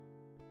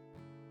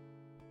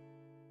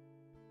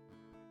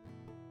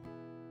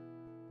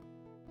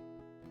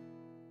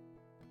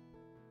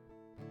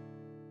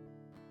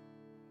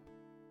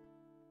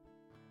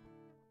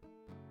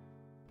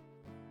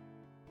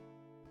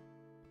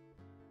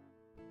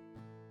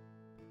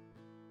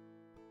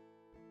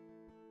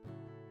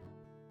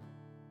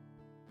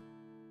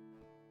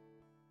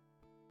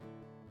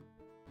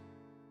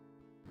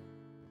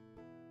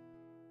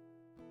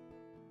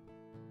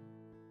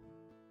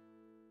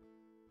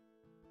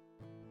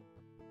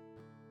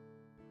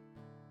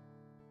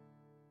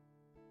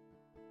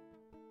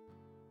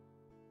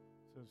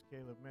as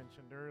Caleb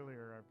mentioned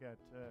earlier, I've got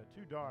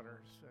two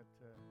daughters that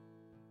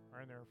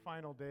are in their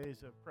final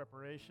days of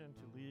preparation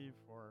to leave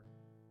for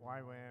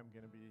YWAM,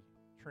 going to be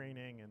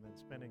training and then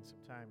spending some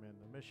time in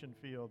the mission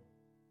field.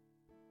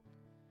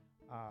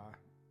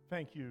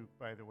 Thank you,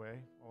 by the way,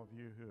 all of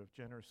you who have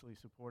generously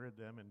supported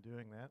them in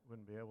doing that.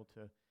 Wouldn't be able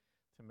to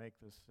make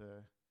this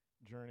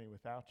journey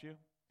without you.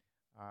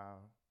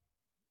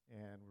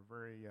 And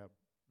we're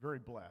very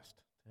blessed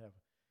to have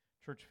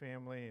church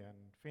family and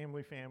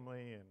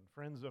family and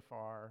friends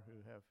afar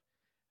who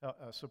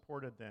have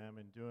supported them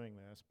in doing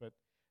this. But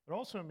it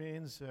also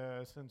means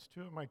since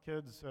two of my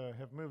kids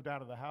have moved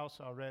out of the house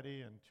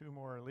already and two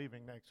more are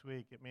leaving next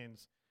week, it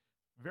means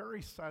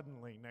very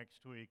suddenly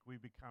next week we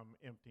become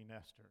empty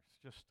nesters,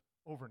 just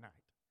overnight.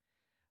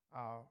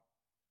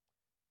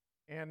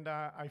 And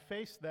I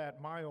face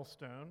that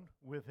milestone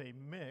with a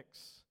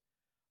mix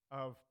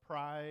of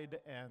pride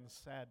and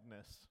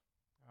sadness.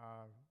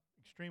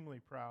 Extremely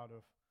proud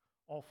of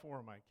all four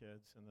of my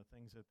kids and the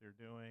things that they're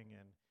doing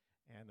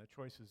and the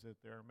choices that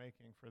they're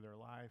making for their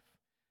life.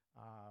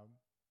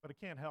 But I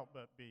can't help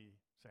but be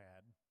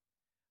sad.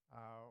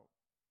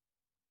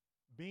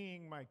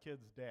 Being my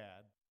kid's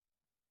dad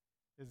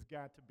has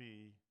got to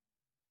be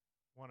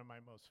one of my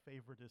most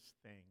favoritist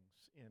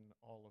things in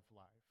all of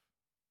life.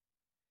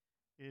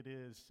 It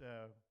is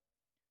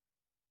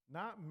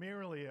not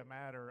merely a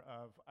matter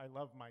of I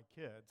love my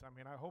kids. I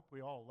mean, I hope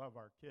we all love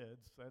our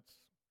kids.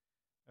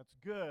 That's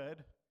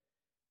good,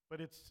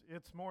 but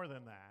it's more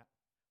than that.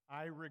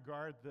 I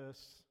regard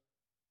this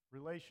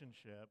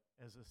relationship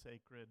as a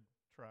sacred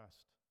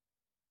trust.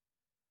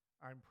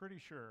 I'm pretty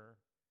sure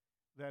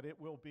that it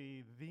will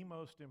be the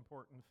most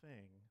important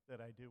thing that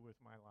I do with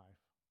my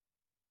life.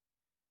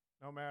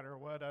 No matter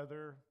what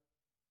other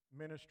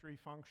ministry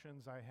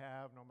functions I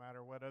have, no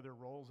matter what other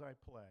roles I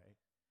play,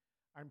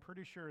 I'm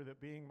pretty sure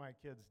that being my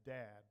kid's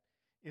dad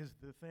is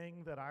the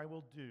thing that I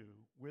will do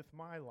with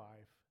my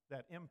life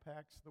that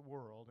impacts the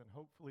world and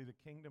hopefully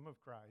the kingdom of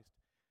Christ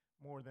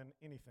more than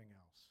anything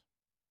else.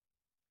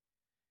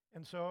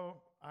 And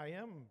so I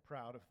am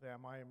proud of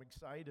them. I am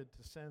excited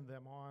to send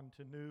them on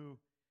to new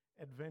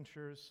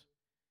adventures.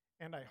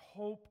 And I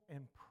hope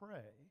and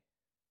pray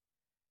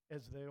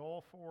as they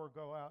all four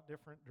go out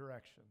different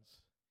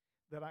directions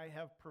that I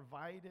have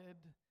provided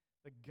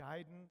the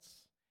guidance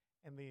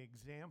and the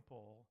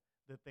example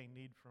that they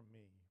need from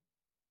me.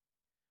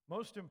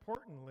 Most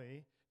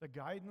importantly, the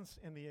guidance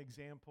and the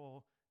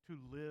example to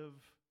live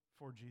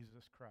for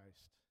Jesus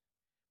Christ,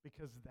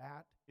 because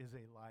that is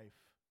a life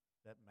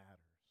that matters.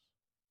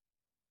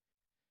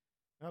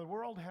 Now, the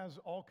world has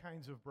all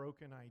kinds of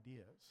broken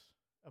ideas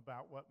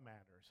about what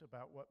matters,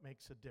 about what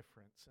makes a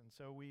difference. And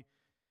so we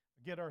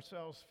get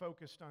ourselves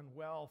focused on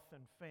wealth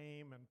and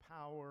fame and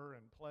power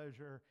and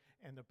pleasure,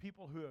 and the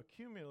people who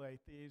accumulate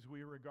these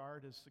we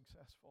regard as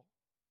successful.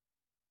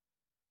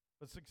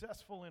 But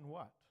successful in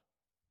what?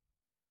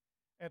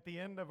 At the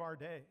end of our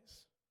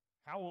days,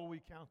 how will we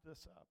count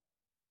this up?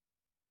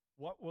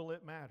 What will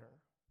it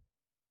matter?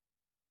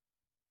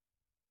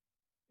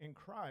 In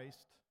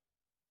Christ,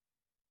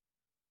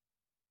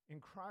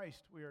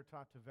 we are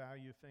taught to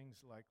value things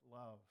like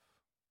love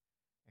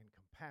and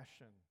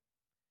compassion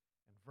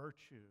and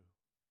virtue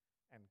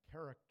and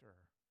character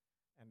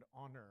and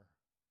honor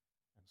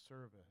and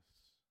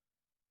service.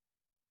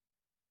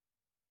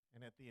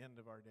 And at the end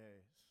of our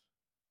days,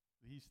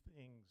 these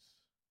things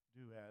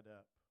do add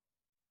up.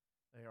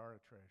 They are a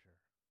treasure,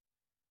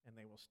 and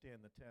they will stand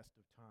the test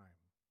of time.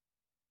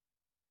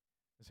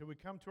 And so we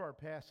come to our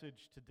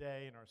passage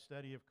today in our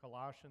study of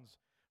Colossians.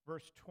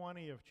 Verse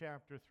 20 of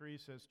chapter 3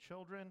 says,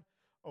 "Children,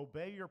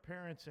 obey your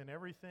parents in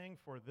everything,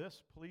 for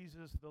this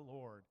pleases the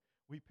Lord."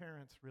 We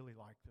parents really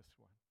like this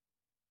one.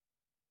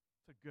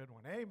 It's a good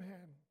one.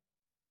 Amen.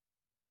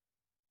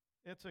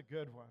 It's a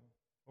good one.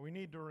 We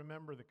need to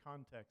remember the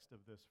context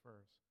of this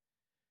verse.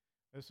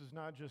 This is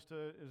not just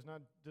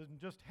doesn't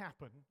just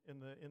happen in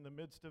the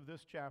midst of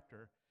this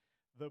chapter.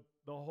 The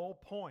whole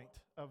point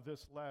of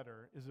this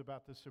letter is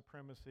about the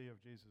supremacy of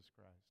Jesus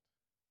Christ.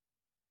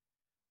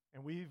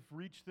 And we've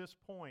reached this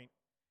point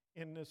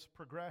in this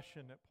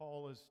progression that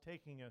Paul is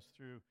taking us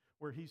through,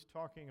 where he's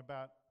talking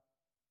about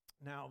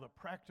now the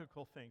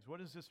practical things.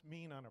 What does this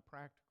mean on a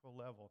practical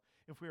level?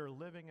 If we are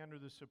living under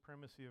the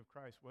supremacy of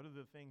Christ, what are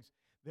the things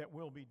that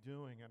we'll be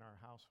doing in our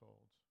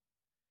households?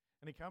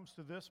 And he comes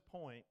to this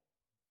point,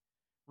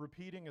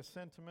 repeating a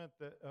sentiment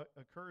that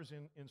occurs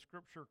in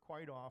Scripture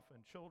quite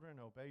often. Children,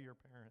 obey your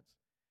parents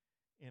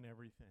in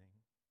everything.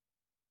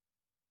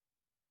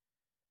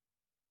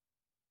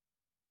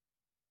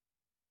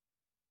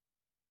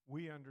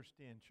 We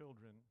understand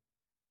children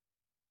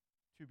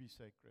to be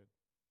sacred.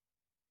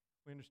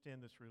 We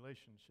understand this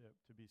relationship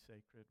to be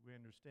sacred. We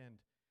understand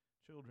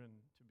children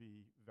to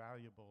be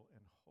valuable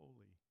and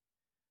holy.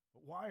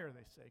 But why are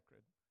they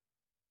sacred?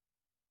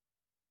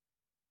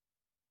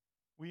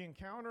 We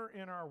encounter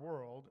in our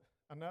world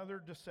another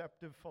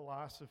deceptive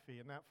philosophy,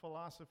 and that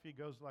philosophy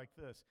goes like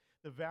this.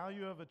 The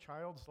value of a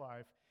child's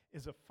life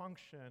is a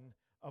function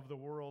of the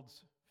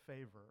world's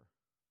favor.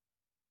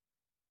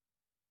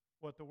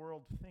 What the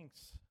world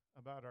thinks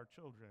about our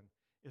children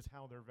is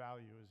how their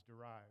value is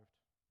derived.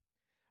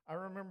 I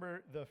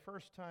remember the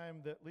first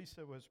time that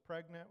Lisa was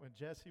pregnant, when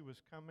Jesse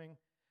was coming,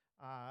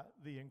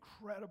 the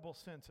incredible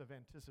sense of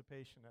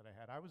anticipation that I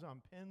had. I was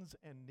on pins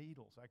and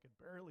needles. I could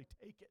barely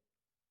take it.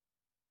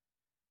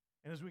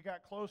 And as we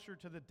got closer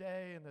to the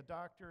day and the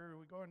doctor,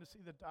 we go in to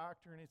see the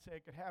doctor, and he'd say,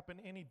 it could happen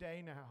any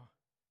day now.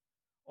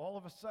 All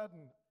of a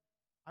sudden,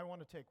 I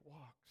want to take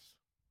walks.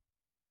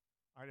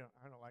 I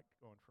don't like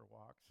going for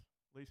walks.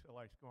 Lisa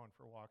likes going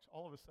for walks.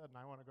 All of a sudden,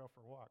 I want to go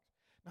for walks.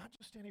 Not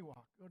just any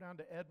walk. Go down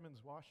to Edmonds,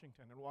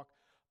 Washington, and walk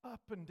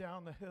up and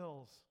down the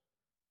hills.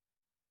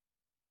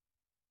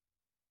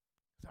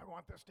 Because I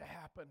want this to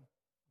happen.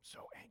 I'm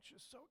so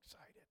anxious, so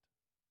excited.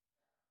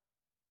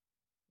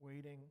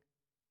 Waiting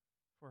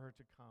for her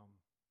to come.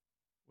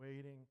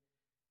 Waiting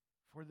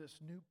for this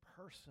new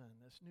person,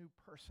 this new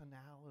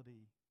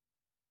personality,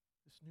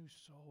 this new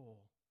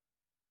soul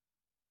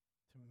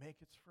to make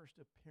its first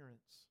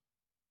appearance.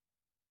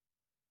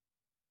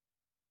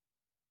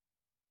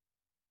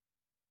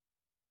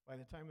 By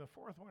the time the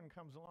fourth one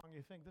comes along,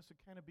 you think this would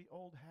kind of be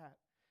old hat.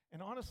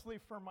 And honestly,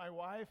 for my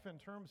wife, in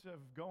terms of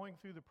going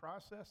through the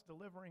process,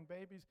 delivering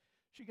babies,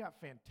 she got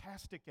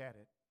fantastic at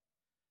it.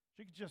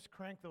 She could just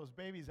crank those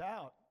babies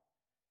out.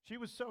 She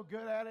was so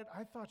good at it,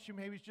 I thought she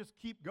maybe just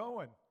keep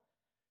going.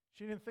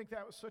 She didn't think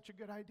that was such a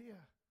good idea.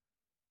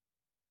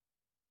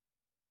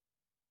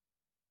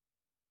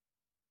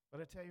 But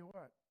I tell you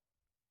what,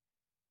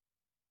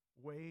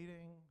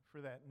 waiting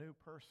for that new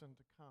person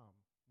to come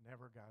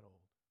never got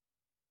old.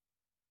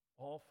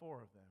 All four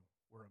of them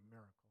were a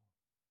miracle.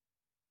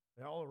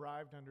 They all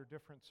arrived under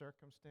different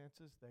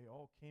circumstances. They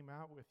all came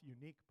out with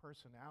unique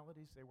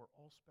personalities. They were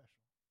all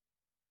special.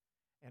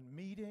 And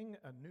meeting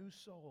a new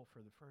soul for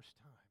the first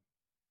time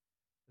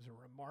is a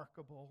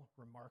remarkable,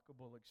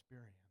 remarkable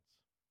experience.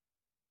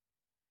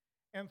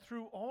 And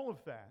through all of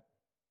that,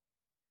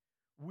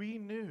 we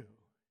knew,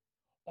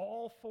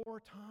 all four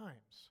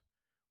times,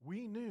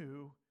 we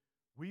knew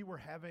we were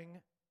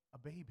having a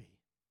baby.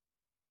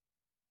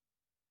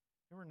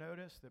 You ever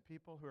notice that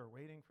people who are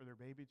waiting for their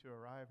baby to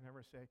arrive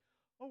never say,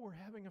 oh, we're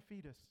having a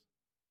fetus?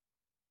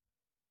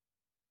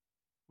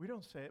 We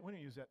don't say it. We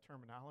don't use that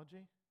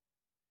terminology.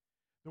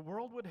 The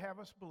world would have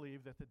us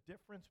believe that the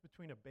difference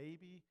between a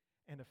baby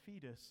and a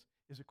fetus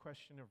is a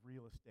question of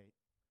real estate.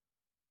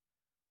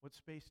 What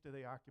space do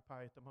they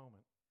occupy at the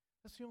moment?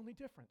 That's the only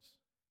difference.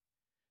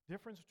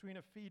 Difference between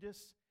a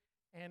fetus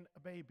and a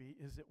baby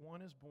is that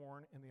one is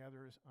born and the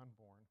other is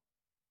unborn.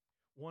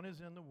 One is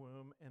in the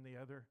womb and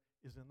the other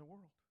is in the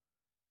world.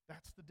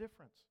 That's the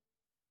difference.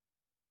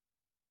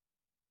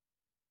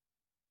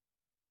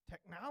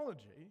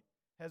 Technology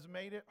has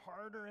made it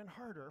harder and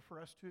harder for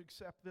us to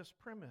accept this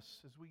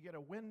premise. As we get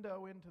a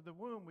window into the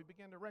womb, we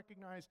begin to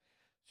recognize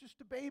it's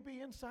just a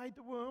baby inside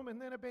the womb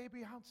and then a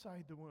baby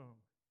outside the womb.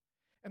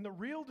 And the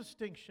real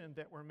distinction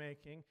that we're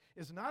making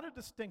is not a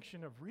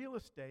distinction of real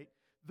estate.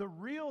 The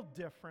real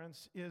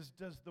difference is,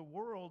 does the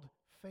world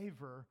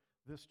favor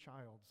this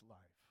child's life?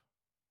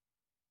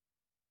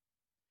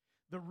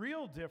 The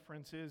real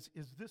difference is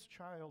this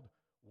child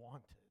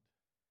wanted?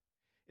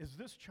 Is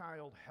this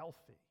child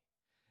healthy?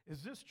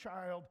 Is this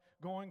child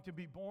going to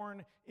be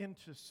born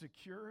into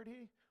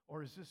security,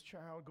 or is this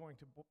child going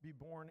to be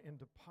born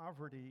into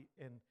poverty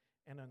and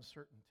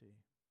uncertainty?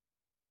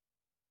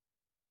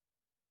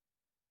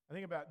 I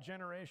think about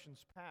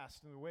generations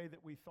past and the way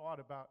that we thought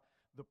about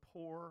the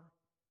poor,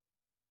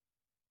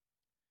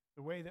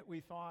 the way that we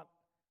thought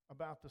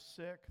about the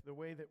sick, the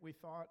way that we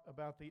thought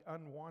about the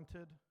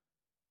unwanted.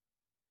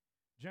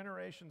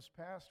 Generations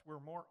past were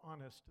more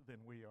honest than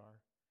we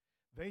are.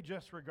 They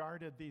just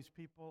regarded these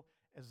people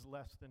as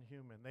less than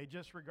human. They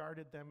just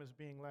regarded them as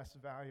being less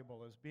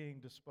valuable, as being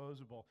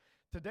disposable.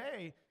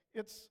 Today,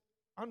 it's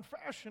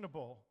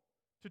unfashionable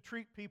to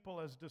treat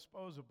people as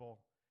disposable.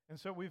 And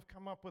so we've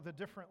come up with a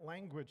different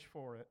language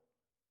for it.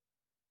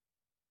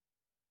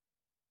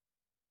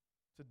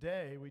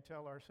 Today, we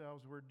tell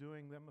ourselves we're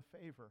doing them a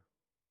favor.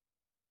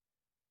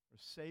 We're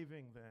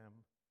saving them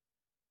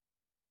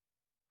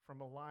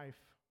from a life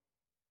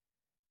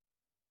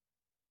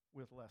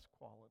with less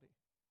quality.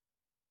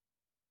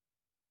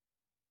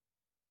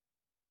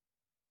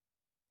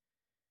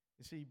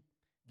 You see,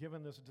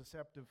 given this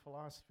deceptive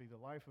philosophy, the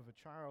life of a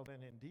child,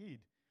 and indeed,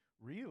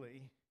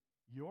 really,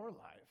 your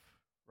life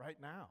right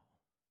now,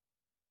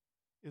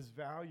 is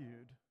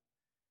valued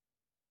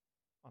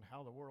on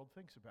how the world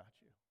thinks about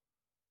you.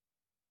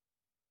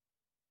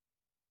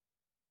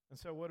 And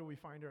so what do we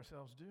find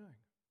ourselves doing?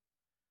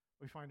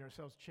 We find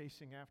ourselves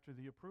chasing after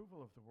the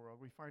approval of the world.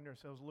 We find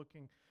ourselves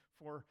looking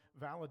for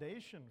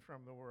validation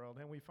from the world,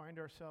 and we find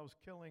ourselves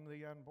killing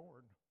the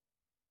unborn.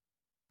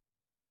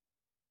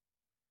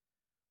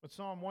 But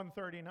Psalm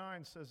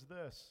 139 says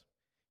this,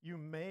 you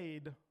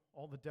made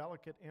all the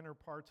delicate inner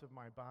parts of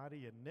my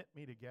body and knit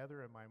me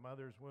together in my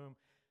mother's womb.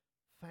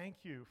 Thank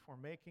you for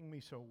making me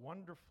so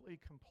wonderfully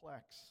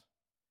complex.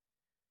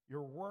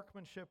 Your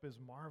workmanship is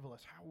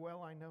marvelous. How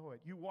well I know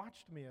it. You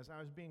watched me as I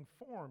was being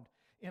formed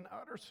in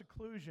utter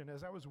seclusion,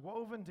 as I was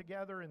woven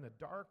together in the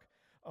dark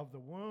of the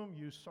womb.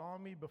 You saw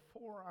me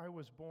before I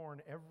was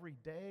born. Every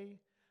day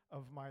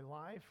of my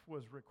life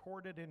was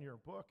recorded in your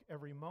book.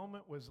 Every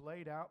moment was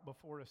laid out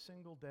before a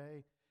single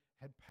day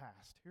had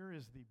passed. Here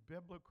is the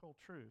biblical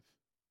truth.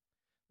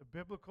 The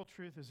biblical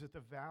truth is that the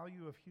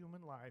value of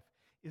human life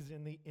is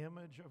in the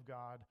image of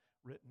God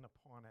written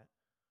upon it.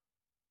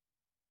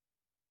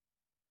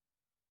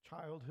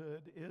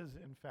 Childhood is,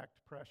 in fact,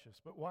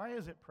 precious. But why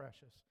is it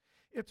precious?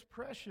 It's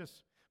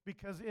precious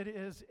because it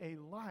is a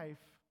life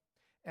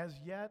as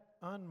yet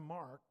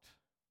unmarked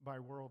by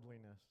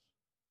worldliness.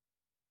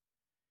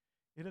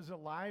 It is a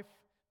life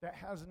that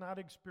has not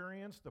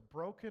experienced the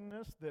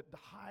brokenness that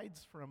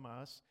hides from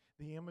us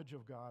the image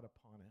of God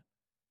upon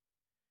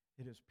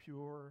it. It is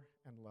pure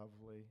and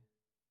lovely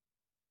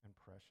and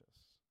precious.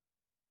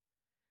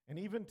 And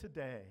even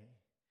today,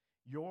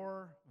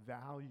 your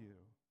value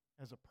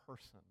as a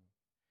person,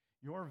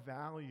 your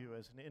value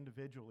as an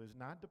individual is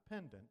not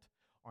dependent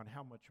on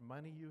how much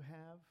money you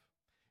have.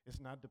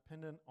 It's not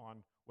dependent on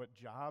what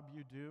job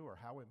you do or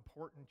how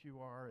important you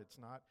are. It's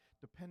not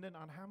dependent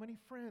on how many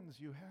friends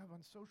you have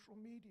on social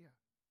media.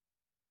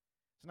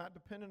 It's not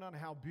dependent on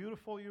how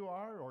beautiful you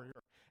are or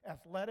your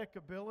athletic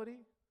ability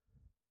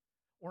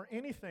or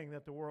anything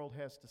that the world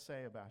has to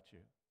say about you.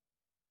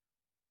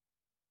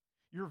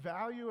 Your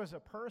value as a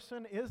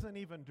person isn't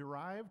even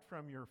derived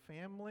from your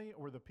family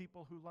or the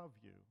people who love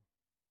you.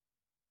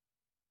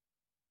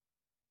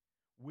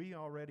 We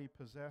already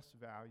possess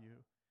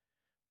value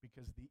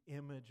because the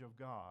image of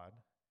God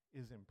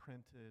is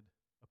imprinted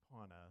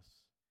upon us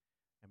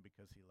and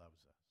because he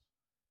loves us.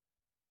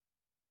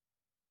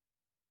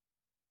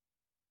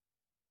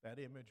 That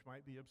image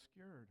might be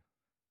obscured.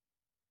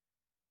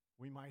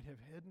 We might have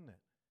hidden it.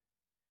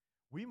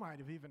 We might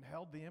have even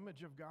held the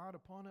image of God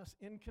upon us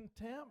in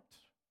contempt.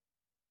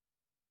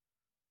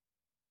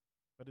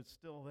 But it's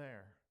still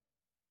there.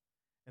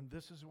 And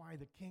this is why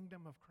the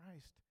kingdom of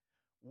Christ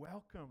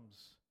welcomes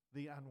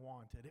the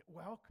unwanted. It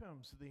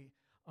welcomes the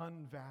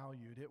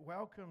unvalued. It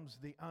welcomes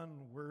the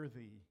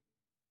unworthy.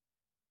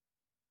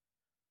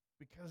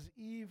 Because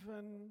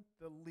even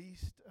the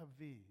least of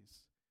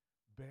these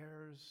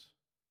bears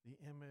the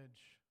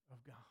image of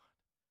God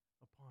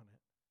upon it.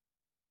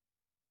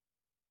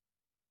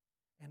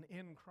 And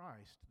in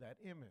Christ, that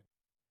image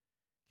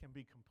can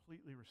be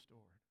completely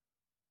restored.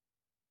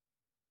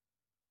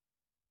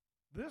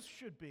 This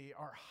should be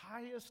our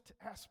highest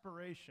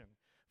aspiration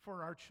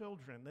for our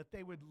children, that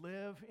they would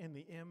live in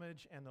the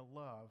image and the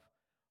love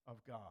of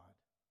God.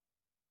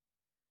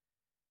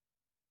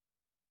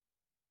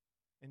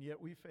 And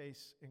yet we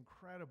face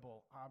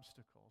incredible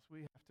obstacles.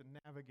 We have to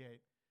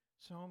navigate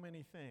so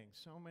many things,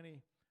 so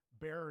many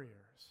barriers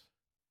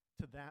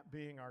to that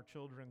being our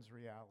children's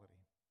reality.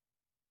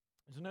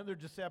 There's another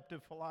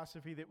deceptive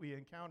philosophy that we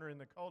encounter in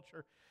the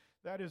culture.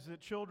 That is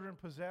that children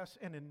possess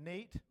an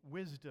innate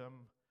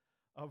wisdom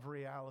of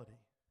reality.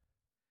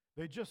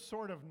 They just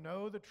sort of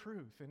know the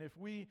truth. And if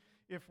we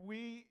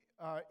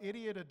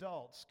idiot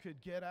adults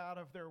could get out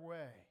of their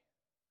way,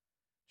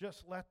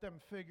 just let them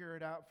figure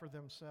it out for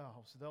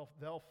themselves.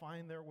 They'll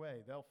find their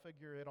way. They'll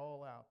figure it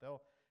all out.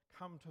 They'll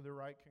come to the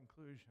right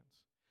conclusions.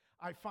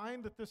 I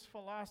find that this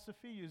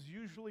philosophy is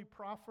usually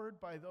proffered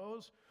by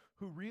those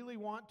who really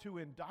want to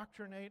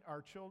indoctrinate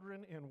our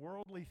children in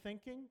worldly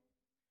thinking.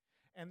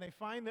 And they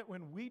find that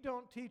when we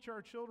don't teach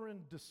our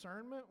children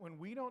discernment, when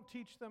we don't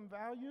teach them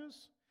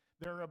values,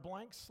 they're a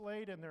blank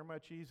slate and they're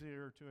much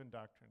easier to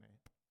indoctrinate.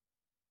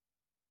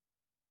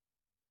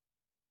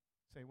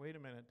 Say, wait a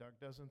minute, Doug,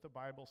 doesn't the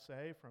Bible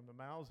say, from the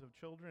mouths of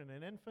children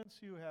and infants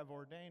you have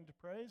ordained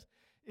praise?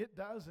 It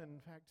does, in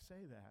fact,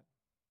 say that.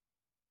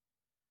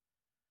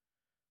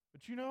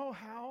 But you know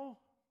how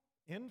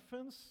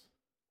infants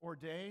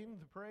ordain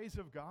the praise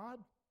of God?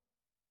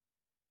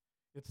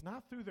 It's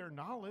not through their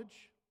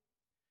knowledge,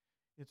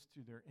 it's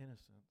through their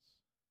innocence.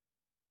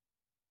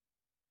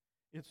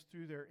 It's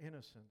through their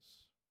innocence.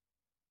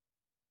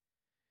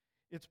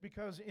 It's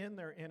because in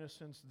their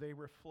innocence they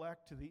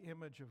reflect the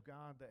image of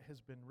God that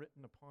has been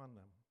written upon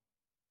them.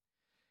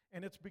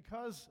 And it's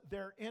because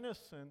their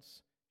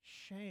innocence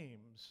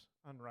shames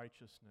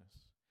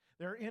unrighteousness.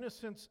 Their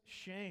innocence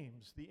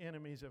shames the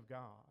enemies of God.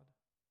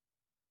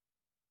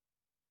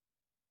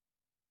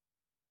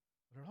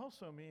 But it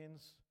also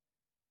means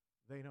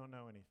they don't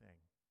know anything.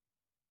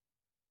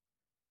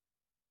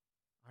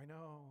 I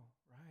know,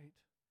 right?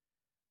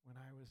 When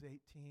I was 18,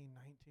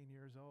 19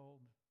 years old,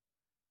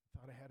 I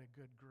thought I had a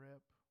good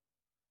grip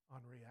on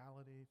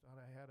reality, thought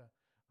I had an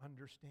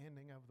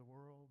understanding of the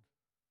world.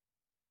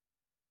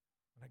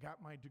 When I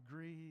got my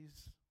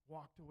degrees,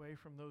 walked away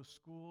from those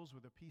schools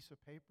with a piece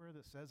of paper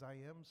that says I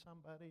am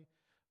somebody,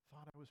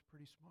 thought I was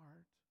pretty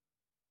smart.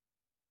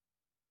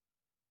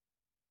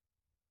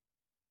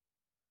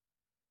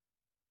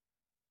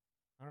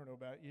 I don't know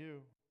about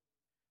you,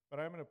 but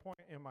I'm at a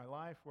point in my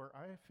life where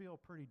I feel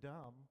pretty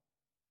dumb,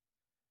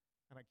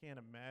 and I can't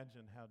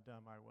imagine how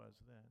dumb I was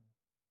then.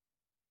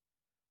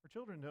 Our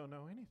children don't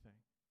know anything.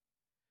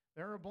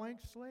 They're a blank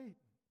slate.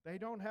 They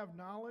don't have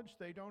knowledge.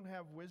 They don't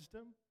have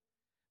wisdom.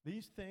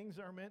 These things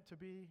are meant to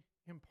be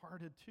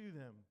imparted to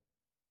them.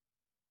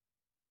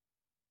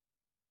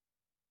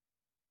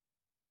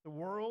 The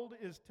world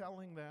is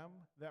telling them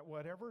that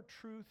whatever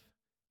truth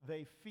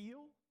they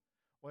feel,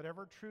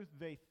 whatever truth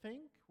they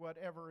think,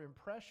 whatever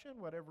impression,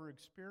 whatever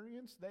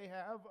experience they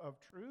have of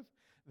truth,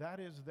 that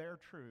is their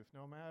truth,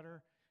 no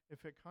matter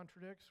if it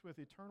contradicts with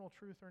eternal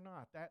truth or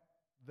not. That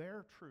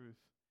their truth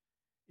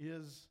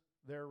is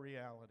their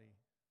reality.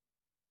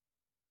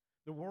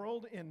 The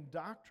world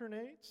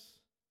indoctrinates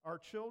our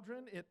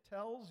children. It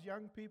tells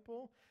young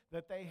people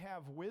that they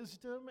have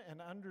wisdom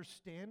and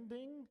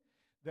understanding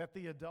that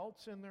the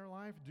adults in their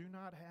life do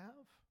not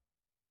have.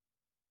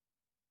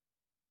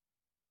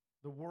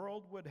 The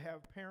world would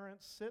have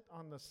parents sit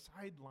on the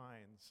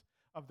sidelines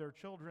of their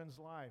children's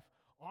life,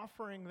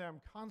 offering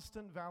them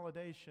constant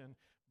validation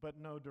but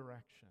no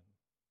direction.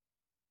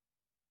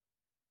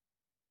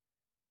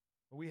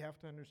 But we have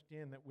to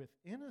understand that with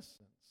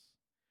innocence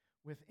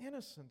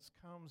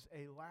comes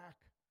a lack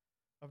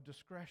of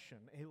discretion,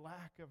 a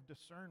lack of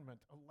discernment,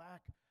 a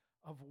lack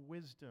of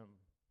wisdom.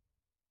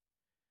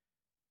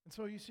 And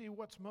so you see,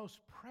 what's most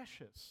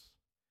precious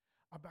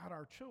about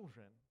our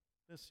children,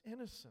 this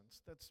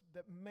innocence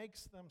that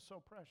makes them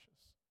so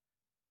precious.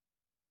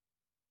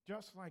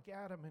 Just like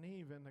Adam and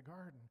Eve in the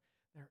garden,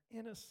 their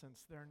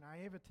innocence, their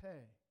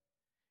naivete,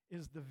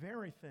 is the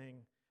very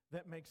thing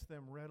that makes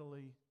them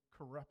readily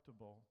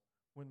corruptible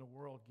when the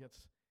world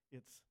gets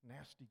its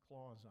nasty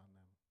claws on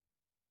them.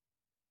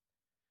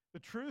 The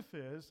truth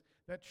is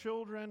that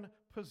children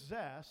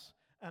possess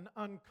an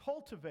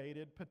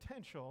uncultivated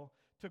potential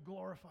to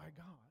glorify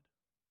God.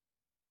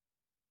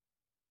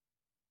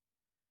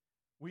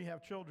 We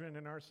have children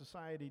in our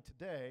society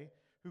today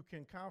who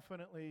can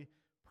confidently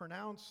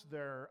pronounce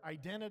their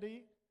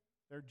identity,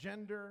 their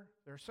gender,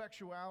 their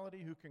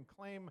sexuality, who can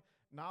claim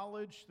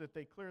knowledge that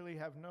they clearly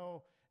have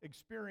no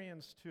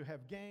experience to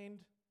have gained,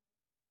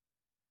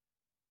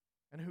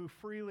 and who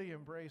freely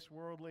embrace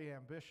worldly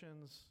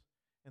ambitions,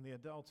 and the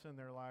adults in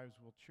their lives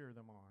will cheer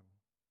them on.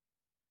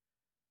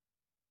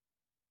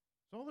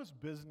 So all this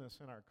business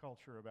in our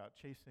culture about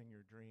chasing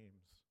your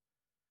dreams,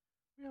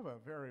 we have a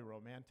very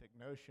romantic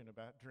notion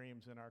about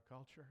dreams in our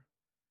culture.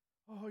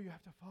 Oh, you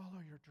have to follow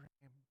your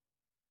dream.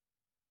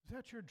 Is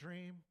that your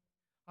dream?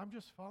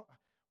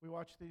 We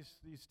watch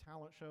these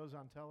talent shows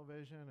on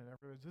television, and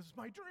everybody's, this is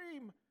my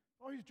dream.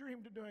 I've always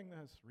dreamed of doing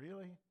this.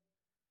 Really?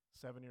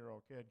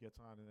 7-year-old kid gets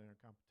on in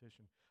a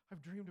competition.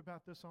 I've dreamed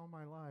about this all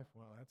my life.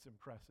 Well, that's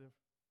impressive.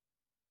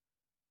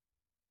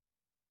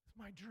 It's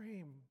my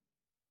dream.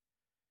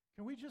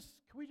 Can we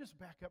just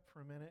back up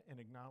for a minute and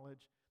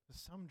acknowledge that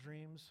some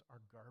dreams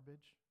are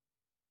garbage?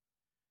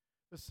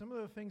 That some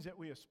of the things that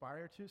we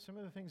aspire to, some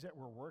of the things that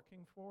we're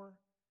working for,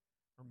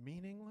 are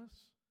meaningless?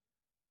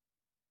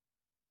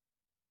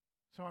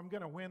 So I'm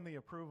going to win the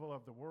approval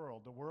of the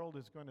world. The world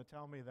is going to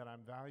tell me that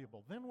I'm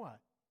valuable. Then what?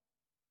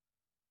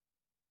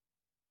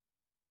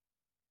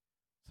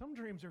 Some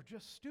dreams are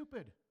just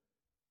stupid.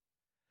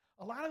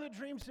 A lot of the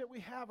dreams that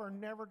we have are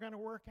never going to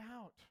work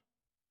out.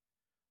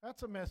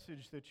 That's a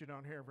message that you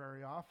don't hear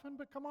very often,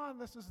 but come on,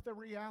 this is the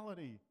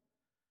reality.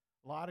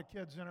 A lot of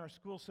kids in our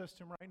school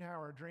system right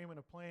now are dreaming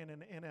of playing in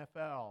the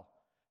NFL.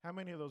 How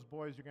many of those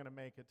boys are going to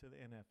make it to the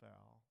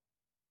NFL?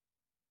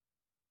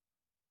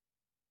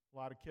 A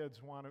lot of kids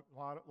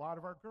a lot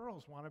of our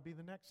girls want to be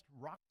the next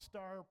rock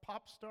star,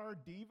 pop star,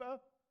 diva.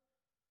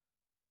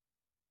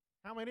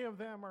 How many of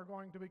them are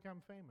going to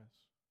become famous?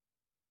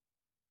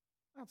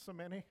 Not so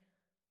many.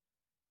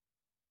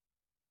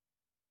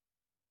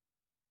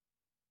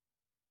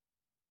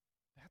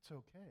 That's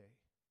okay.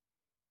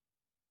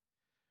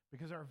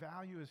 Because our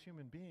value as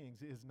human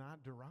beings is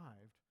not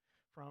derived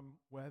from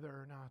whether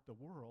or not the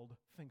world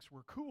thinks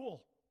we're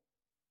cool.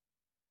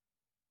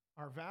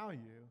 Our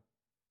value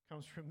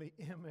comes from the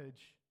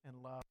image and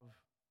love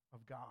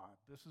of God.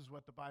 This is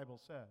what the Bible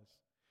says.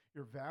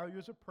 Your value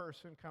as a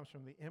person comes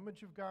from the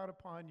image of God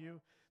upon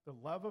you, the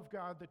love of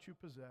God that you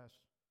possess.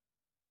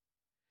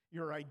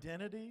 Your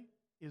identity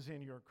is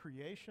in your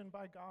creation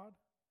by God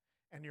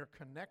and your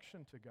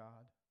connection to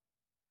God.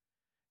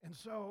 And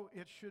so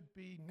it should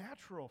be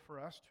natural for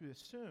us to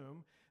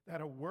assume that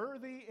a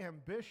worthy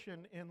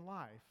ambition in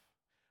life,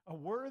 a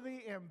worthy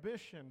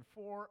ambition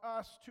for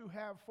us to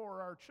have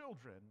for our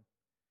children,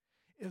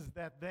 is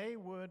that they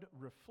would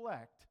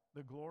reflect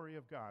the glory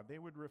of God. They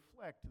would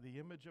reflect the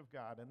image of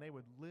God, and they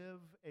would live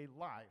a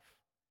life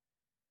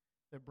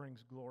that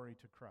brings glory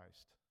to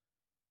Christ.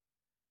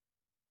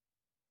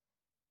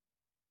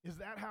 Is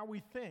that how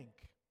we think?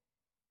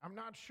 I'm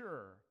not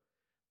sure,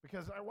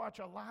 because I watch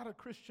a lot of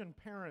Christian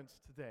parents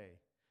today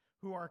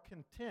who are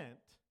content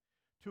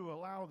to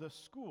allow the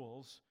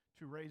schools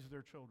to raise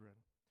their children,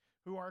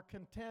 who are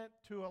content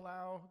to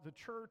allow the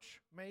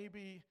church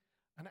maybe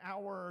an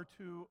hour or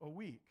two a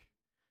week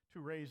to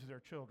raise their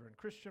children.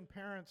 Christian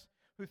parents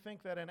who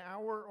think that an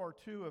hour or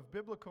two of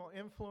biblical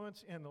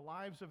influence in the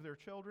lives of their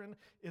children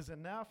is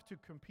enough to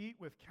compete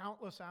with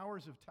countless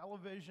hours of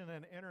television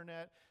and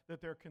internet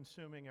that they're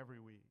consuming every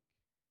week.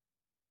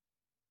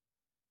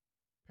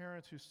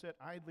 Parents who sit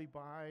idly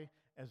by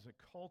as the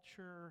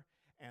culture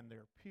and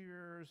their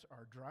peers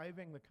are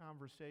driving the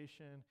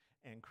conversation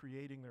and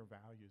creating their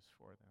values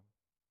for them.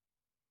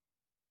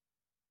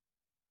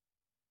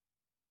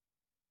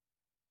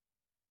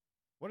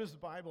 What does the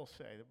Bible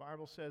say? The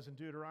Bible says in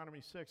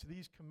Deuteronomy 6,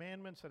 these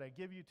commandments that I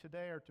give you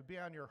today are to be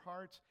on your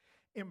hearts.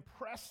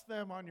 Impress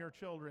them on your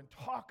children.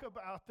 Talk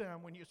about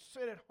them when you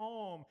sit at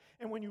home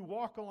and when you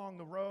walk along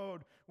the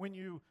road, when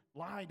you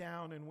lie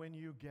down and when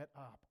you get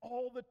up.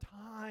 All the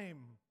time.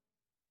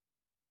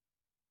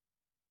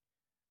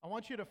 I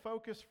want you to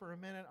focus for a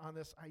minute on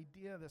this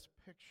idea, this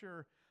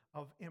picture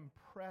of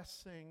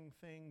impressing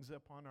things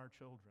upon our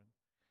children.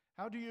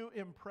 How do you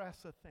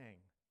impress a thing?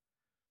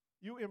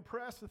 You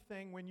impress a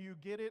thing when you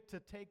get it to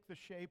take the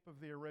shape of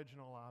the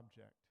original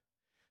object.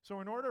 So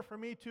in order for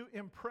me to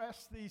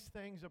impress these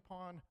things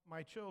upon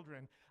my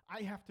children,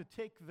 I have to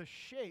take the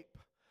shape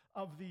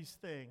of these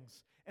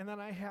things, and then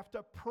I have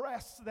to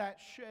press that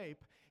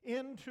shape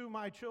into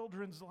my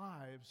children's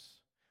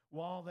lives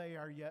while they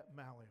are yet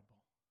malleable.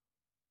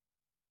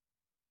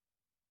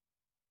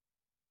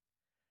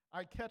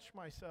 I catch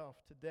myself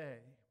today,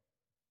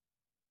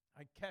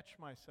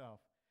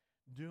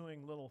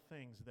 doing little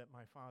things that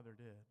my father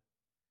did,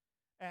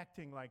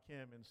 acting like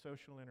him in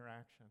social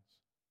interactions,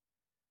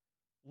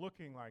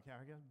 looking like him.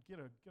 I get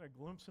a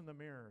glimpse in the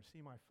mirror,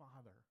 see my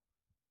father.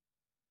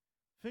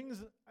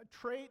 Things,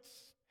 traits,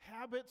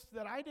 habits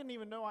that I didn't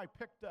even know I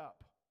picked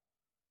up.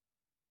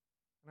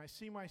 And I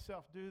see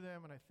myself do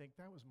them and I think,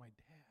 that was my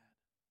dad.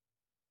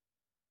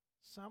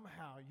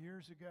 Somehow,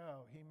 years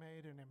ago, he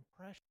made an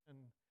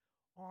impression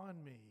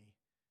on me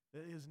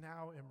that is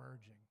now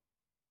emerging.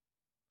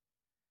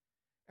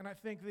 And I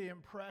think the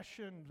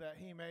impression that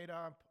he made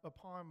up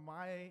upon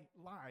my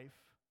life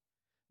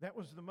that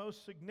was the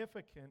most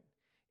significant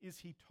is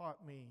he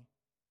taught me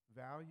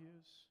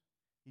values,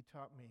 he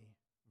taught me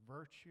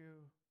virtue,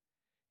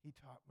 he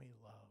taught me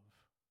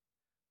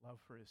love. Love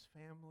for his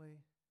family,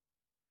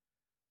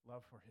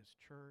 love for his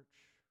church,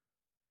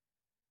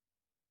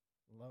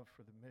 love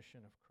for the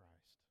mission of Christ.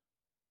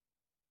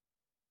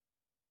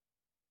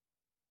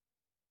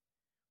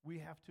 We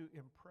have to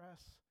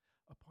impress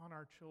upon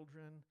our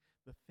children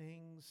the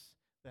things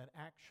that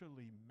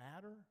actually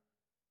matter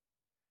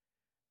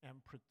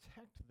and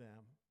protect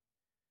them,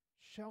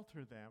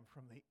 shelter them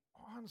from the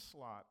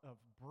onslaught of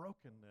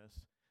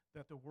brokenness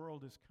that the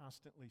world is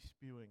constantly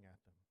spewing at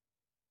them.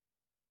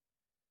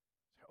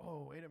 Say,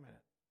 oh, wait a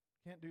minute,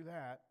 can't do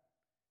that.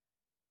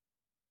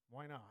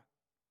 Why not?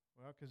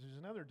 Well, because there's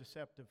another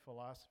deceptive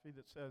philosophy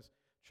that says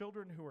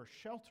children who are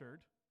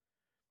sheltered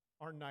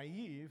are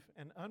naive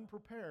and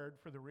unprepared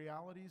for the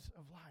realities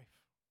of life.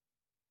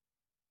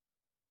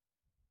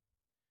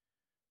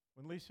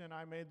 When Lisa and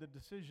I made the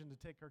decision to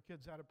take our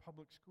kids out of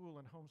public school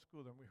and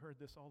homeschool them, we heard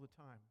this all the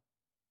time.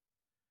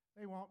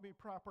 They won't be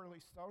properly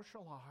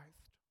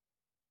socialized.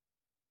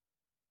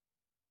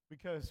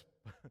 Because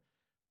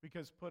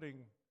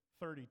putting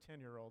 30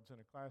 10-year-olds in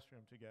a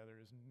classroom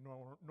together is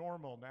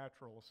normal,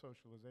 natural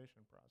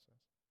socialization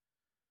process.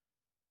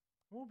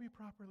 Won't be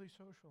properly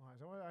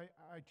socialized.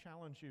 I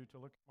challenge you to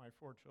look at my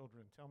 4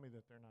 children. Tell me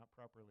that they're not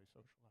properly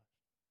socialized.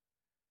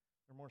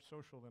 They're more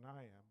social than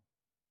I am.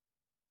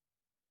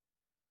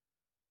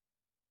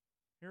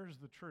 Here's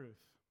the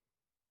truth.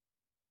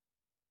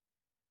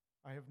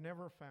 I have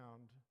never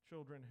found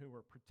children who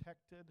were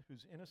protected,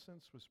 whose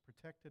innocence was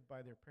protected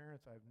by their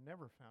parents. I've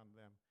never found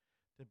them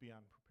to be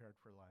unprepared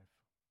for life.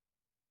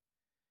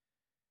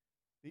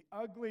 The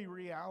ugly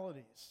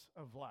realities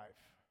of life,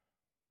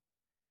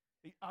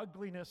 the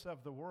ugliness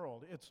of the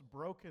world, its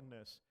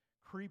brokenness,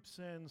 creeps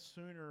in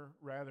sooner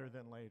rather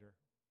than later,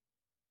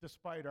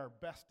 despite our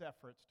best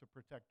efforts to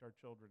protect our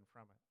children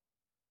from it.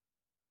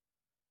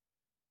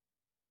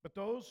 But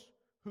those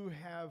who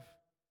have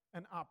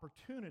an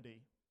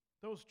opportunity,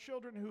 those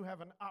children who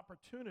have an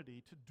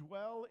opportunity to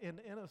dwell in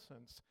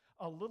innocence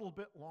a little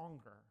bit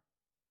longer,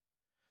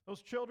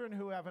 those children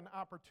who have an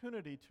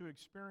opportunity to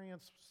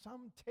experience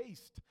some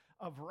taste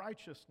of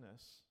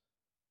righteousness,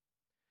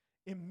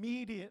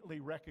 immediately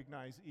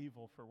recognize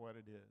evil for what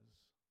it is.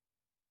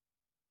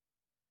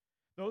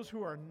 Those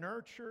who are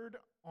nurtured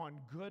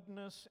on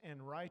goodness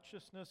and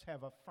righteousness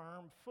have a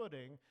firm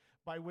footing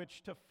by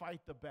which to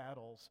fight the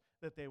battles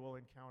that they will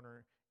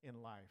encounter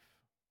in life.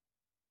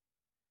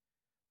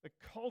 The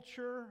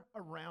culture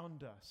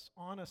around us,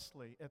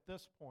 honestly, at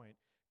this point,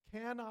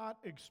 cannot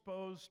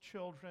expose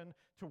children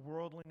to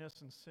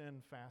worldliness and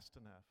sin fast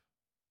enough.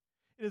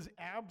 It is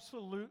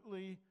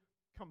absolutely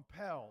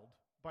compelled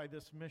by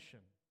this mission.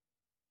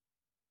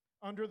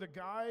 Under the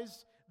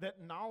guise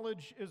that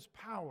knowledge is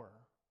power,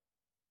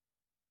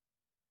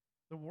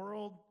 the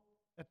world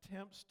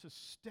attempts to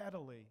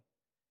steadily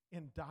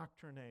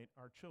indoctrinate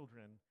our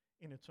children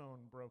in its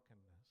own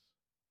brokenness.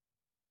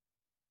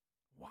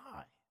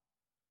 Why?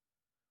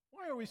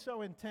 Why are we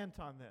so intent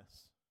on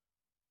this?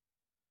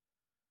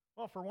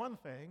 Well, for one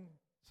thing,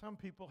 some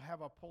people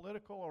have a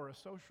political or a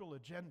social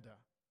agenda.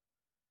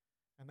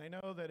 And they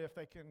know that if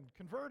they can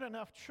convert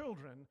enough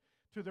children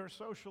to their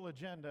social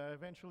agenda,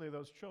 eventually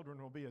those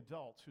children will be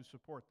adults who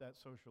support that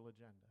social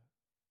agenda.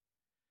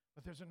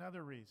 But there's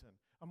another reason,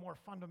 a more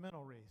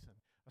fundamental reason,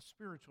 a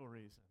spiritual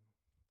reason.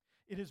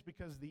 It is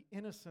because the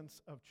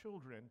innocence of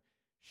children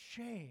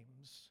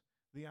shames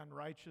the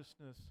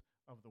unrighteousness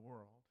of the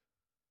world.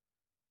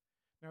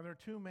 Now, there are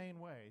two main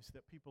ways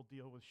that people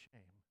deal with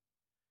shame.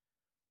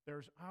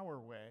 There's our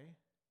way,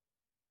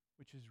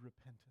 which is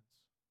repentance.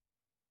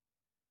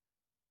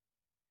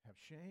 Have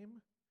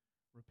shame,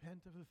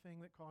 repent of the thing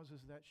that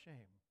causes that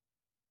shame.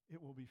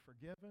 It will be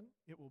forgiven,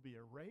 it will be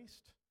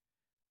erased,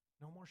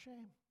 no more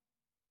shame.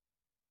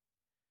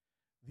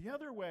 The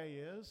other way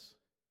is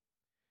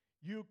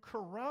you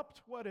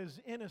corrupt what is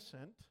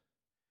innocent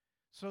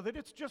so that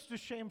it's just as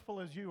shameful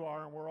as you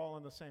are and we're all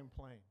on the same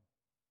plane.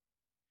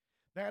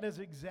 That is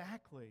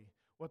exactly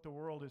what the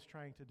world is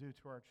trying to do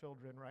to our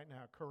children right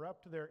now.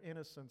 Corrupt their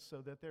innocence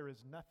so that there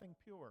is nothing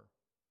pure.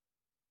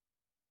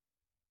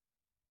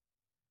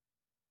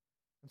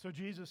 And so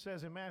Jesus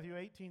says in Matthew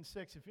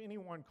 18:6, if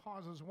anyone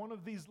causes one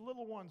of these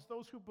little ones,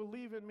 those who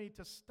believe in me,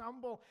 to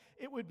stumble,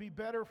 it would be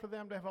better for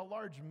them to have a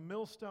large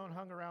millstone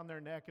hung around their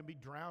neck and be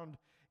drowned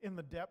in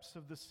the depths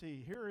of the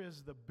sea. Here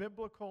is the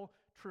biblical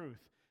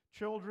truth.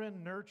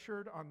 Children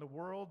nurtured on the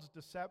world's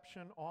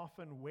deception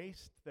often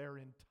waste their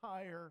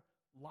entire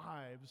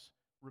lives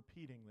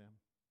repeating them.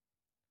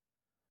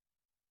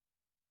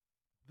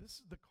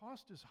 The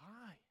cost is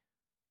high.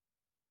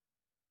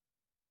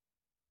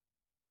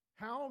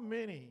 How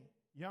many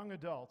young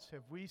adults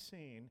have we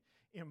seen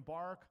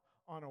embark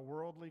on a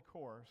worldly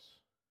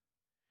course,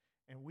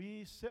 and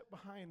we sit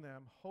behind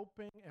them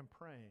hoping and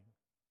praying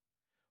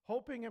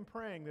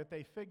that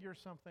they figure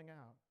something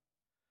out,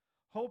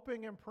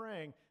 hoping and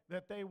praying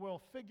that they will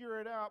figure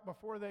it out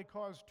before they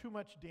cause too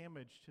much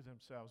damage to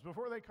themselves,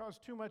 before they cause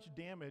too much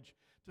damage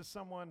to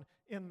someone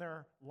in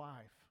their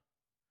life,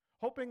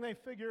 hoping they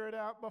figure it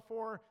out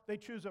before they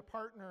choose a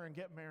partner and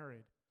get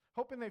married,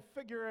 hoping they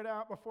figure it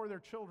out before their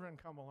children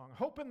come along,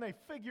 hoping they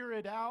figure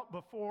it out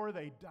before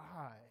they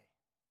die.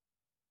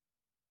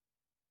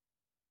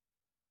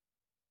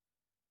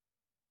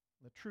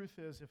 The truth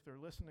is, if they're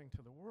listening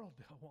to the world,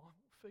 they won't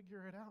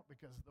figure it out,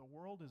 because the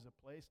world is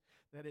a place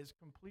that is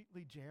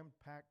completely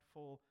jam-packed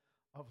full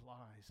of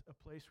lies, a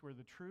place where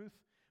the truth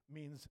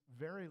means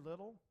very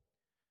little,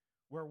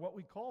 where what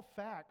we call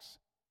facts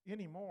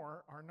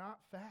anymore are not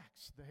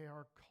facts. They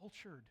are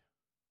cultured.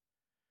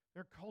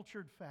 They're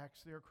cultured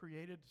facts. They're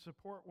created to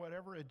support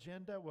whatever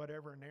agenda,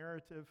 whatever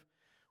narrative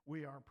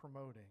we are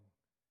promoting.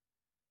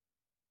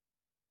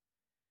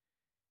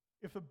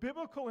 If a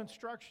biblical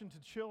instruction to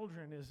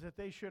children is that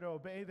they should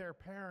obey their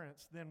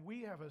parents, then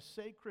we have a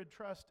sacred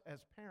trust as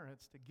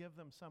parents to give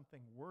them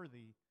something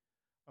worthy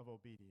of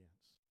obedience.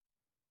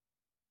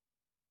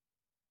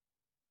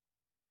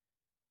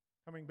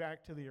 Coming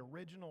back to the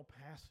original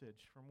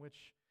passage from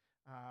which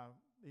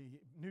the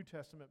New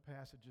Testament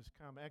passages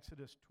come,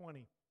 Exodus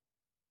 20.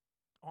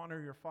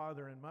 Honor your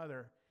father and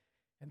mother,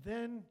 and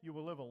then you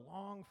will live a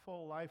long,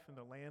 full life in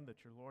the land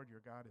that your Lord, your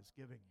God, is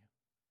giving you.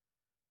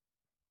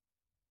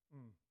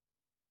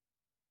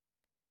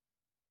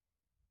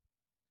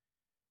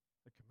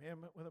 The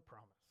commandment with a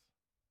promise.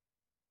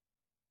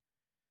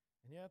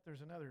 And yet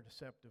there's another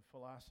deceptive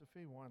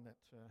philosophy, one that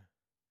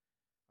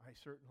I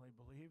certainly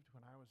believed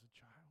when I was a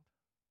child,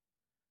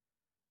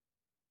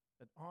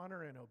 that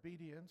honor and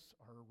obedience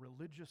are a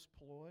religious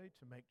ploy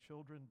to make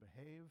children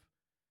behave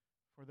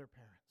for their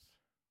parents.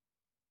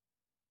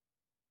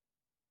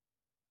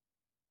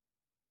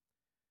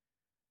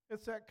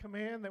 It's that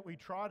command that we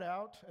trot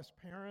out as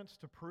parents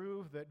to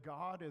prove that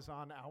God is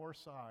on our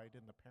side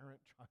in the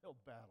parent-child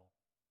battle.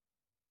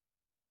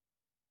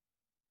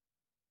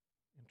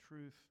 In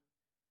truth,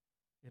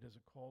 it is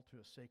a call to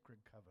a sacred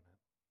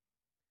covenant,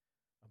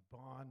 a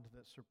bond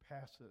that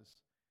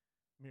surpasses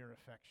mere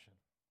affection.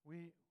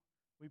 We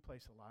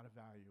place a lot of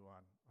value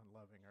on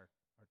loving our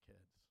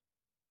kids.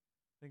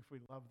 I think if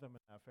we love them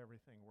enough,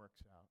 everything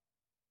works out.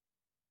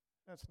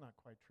 That's not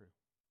quite true.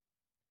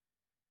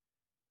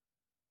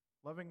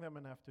 Loving them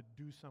enough to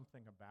do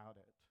something about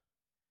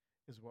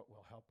it is what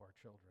will help our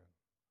children.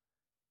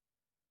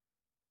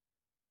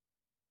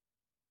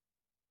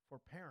 For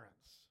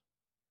parents,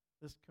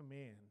 this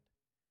command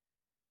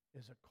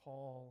is a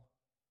call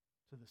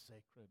to the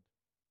sacred.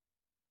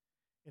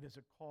 It is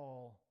a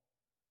call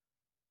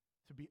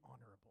to be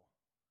honorable,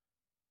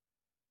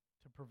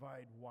 to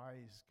provide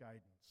wise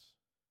guidance.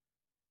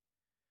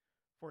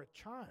 For a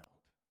child,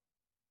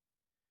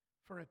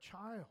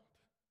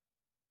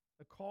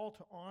 the call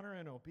to honor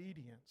and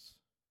obedience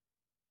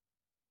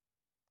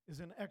is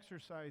an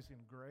exercise in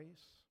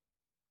grace,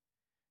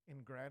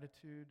 in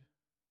gratitude,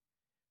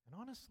 and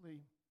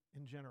honestly,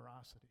 in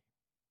generosity.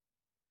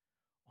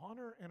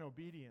 Honor and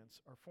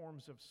obedience are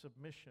forms of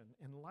submission,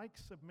 and like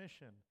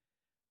submission,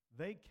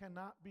 they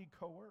cannot be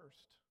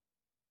coerced.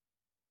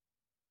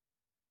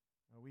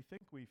 Now, we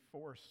think we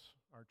force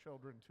our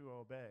children to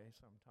obey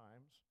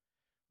sometimes.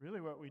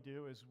 Really what we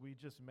do is we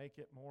just make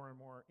it more and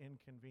more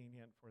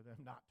inconvenient for them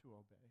not to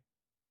obey.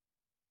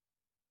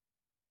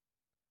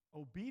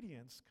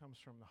 Obedience comes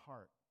from the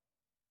heart,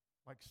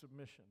 like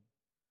submission.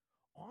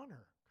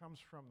 Honor comes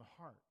from the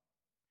heart.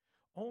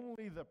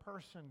 Only the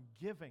person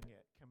giving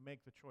it can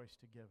make the choice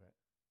to give it.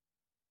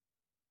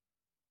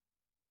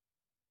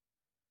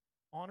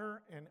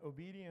 Honor and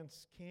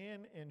obedience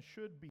can and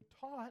should be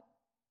taught,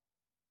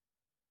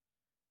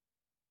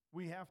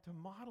 We have to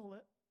model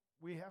it.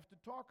 We have to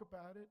talk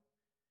about it.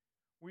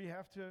 We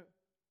have to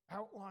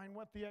outline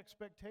what the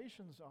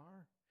expectations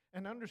are.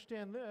 And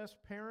understand this,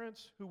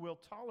 parents who will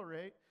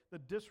tolerate the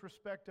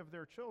disrespect of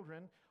their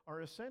children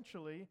are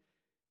essentially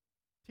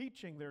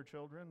teaching their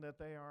children that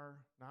they are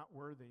not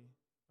worthy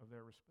of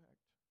their respect.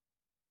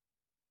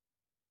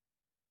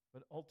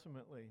 But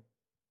ultimately,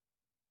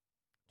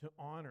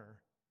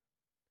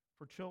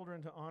 for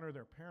children to honor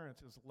their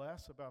parents is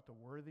less about the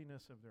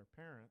worthiness of their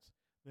parents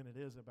than it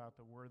is about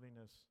the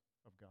worthiness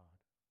of God.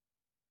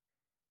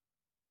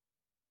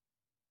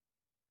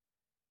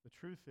 The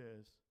truth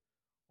is,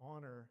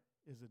 honor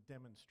is a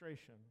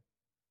demonstration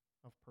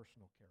of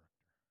personal character.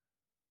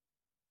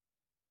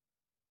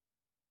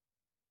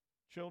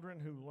 Children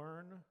who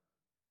learn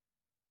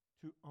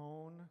to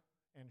own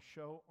and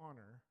show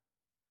honor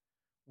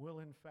will,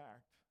 in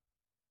fact,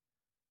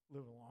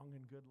 live a long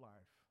and good life.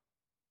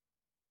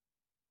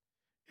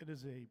 It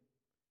is a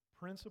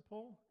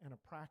principle and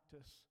a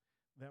practice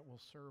that will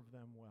serve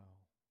them well.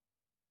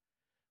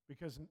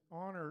 Because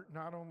honor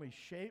not only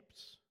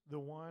shapes the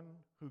one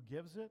who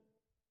gives it,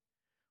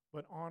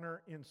 but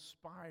honor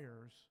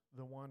inspires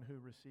the one who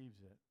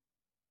receives it.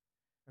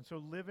 And so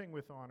living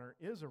with honor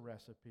is a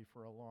recipe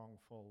for a long,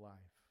 full life.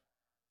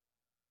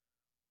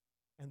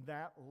 And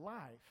that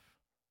life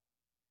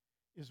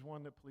is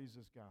one that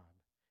pleases God.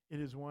 It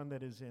is one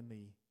that is in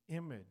the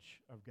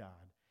image of God.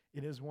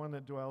 It is one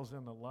that dwells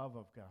in the love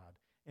of God.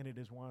 And it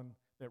is one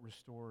that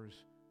restores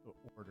the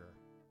order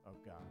of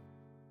God.